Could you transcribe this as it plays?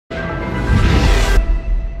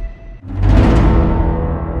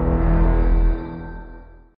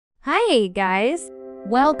Hi guys!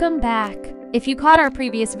 Welcome back! If you caught our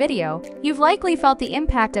previous video, you've likely felt the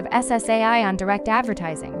impact of SSAI on direct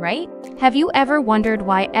advertising, right? Have you ever wondered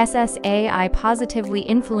why SSAI positively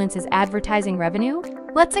influences advertising revenue?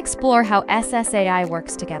 Let's explore how SSAI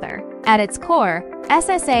works together. At its core,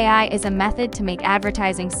 SSAI is a method to make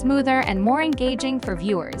advertising smoother and more engaging for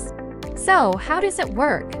viewers. So, how does it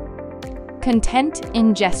work? Content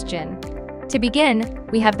ingestion. To begin,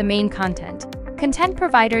 we have the main content. Content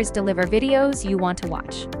providers deliver videos you want to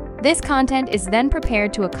watch. This content is then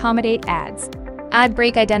prepared to accommodate ads, ad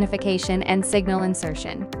break identification, and signal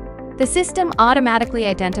insertion. The system automatically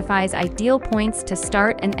identifies ideal points to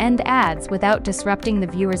start and end ads without disrupting the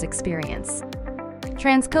viewer's experience.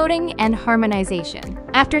 Transcoding and harmonization.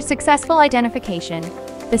 After successful identification,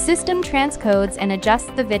 the system transcodes and adjusts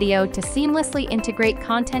the video to seamlessly integrate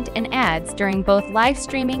content and ads during both live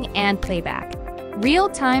streaming and playback.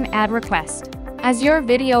 Real-time ad request. As your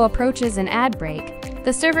video approaches an ad break,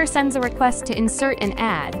 the server sends a request to insert an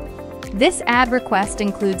ad. This ad request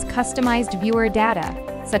includes customized viewer data,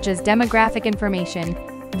 such as demographic information,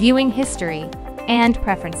 viewing history, and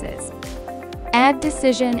preferences. Ad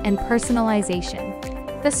decision and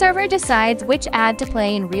personalization. The server decides which ad to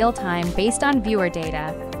play in real time based on viewer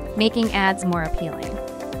data, making ads more appealing.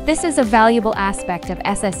 This is a valuable aspect of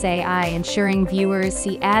SSAI, ensuring viewers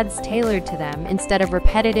see ads tailored to them instead of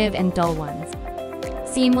repetitive and dull ones.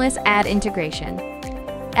 Seamless ad integration.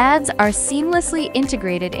 Ads are seamlessly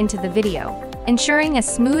integrated into the video, ensuring a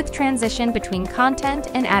smooth transition between content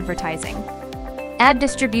and advertising. Ad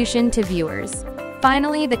distribution to viewers.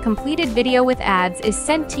 Finally, the completed video with ads is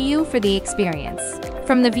sent to you for the experience.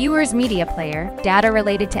 From the viewer's media player, data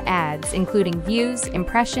related to ads, including views,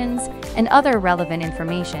 impressions, and other relevant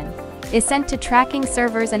information, is sent to tracking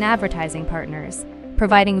servers and advertising partners,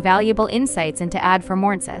 providing valuable insights into ad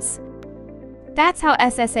performance. That's how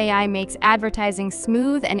SSAI makes advertising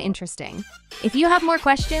smooth and interesting. If you have more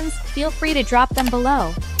questions, feel free to drop them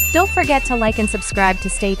below. Don't forget to like and subscribe to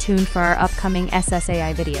stay tuned for our upcoming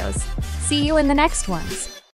SSAI videos. See you in the next ones.